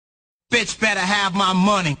Bitch better have my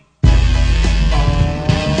money.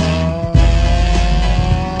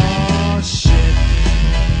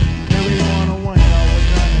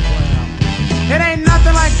 It ain't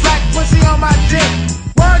nothing like black pussy on my dick.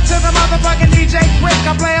 Word to the motherfucking DJ Quick.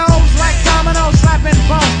 I play hoes like dominoes, slapping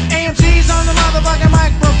bones. AMG's on the motherfucking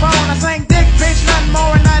microphone. I sing dick, bitch, nothing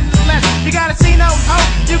more and nothing less. You gotta see no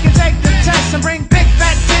hope, you can take the test and bring big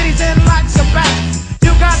fat titties and lots of backs.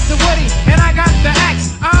 You got the woody and I got the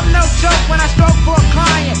axe. I'm no joke when I stroke for a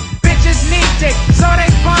client. Bitches need dick, so they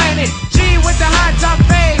buying it. G with the high top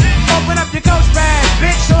fade. Open up your coach bag,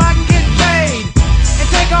 bitch, so I can get paid. And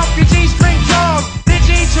take off your G-string drawers. Did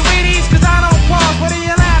you eat your Wheaties? Cause I don't pause. What are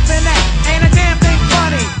you laughing at? Ain't a damn thing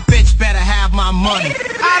funny. Bitch better have my money.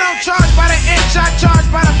 I don't charge by the inch, I charge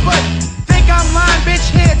by the foot. Think I'm lying, bitch,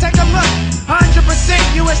 here, take a look. 100%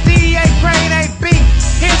 USDA grade AB.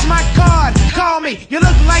 Here's my card, call me. You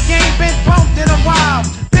look like you ain't been bumped in a while.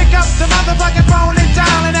 Pick up the motherfucking phone and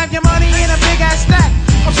dial and have your money in a big ass stack.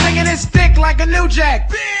 I'm swinging this dick like a new jack.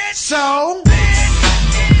 Bitch. So, bitch.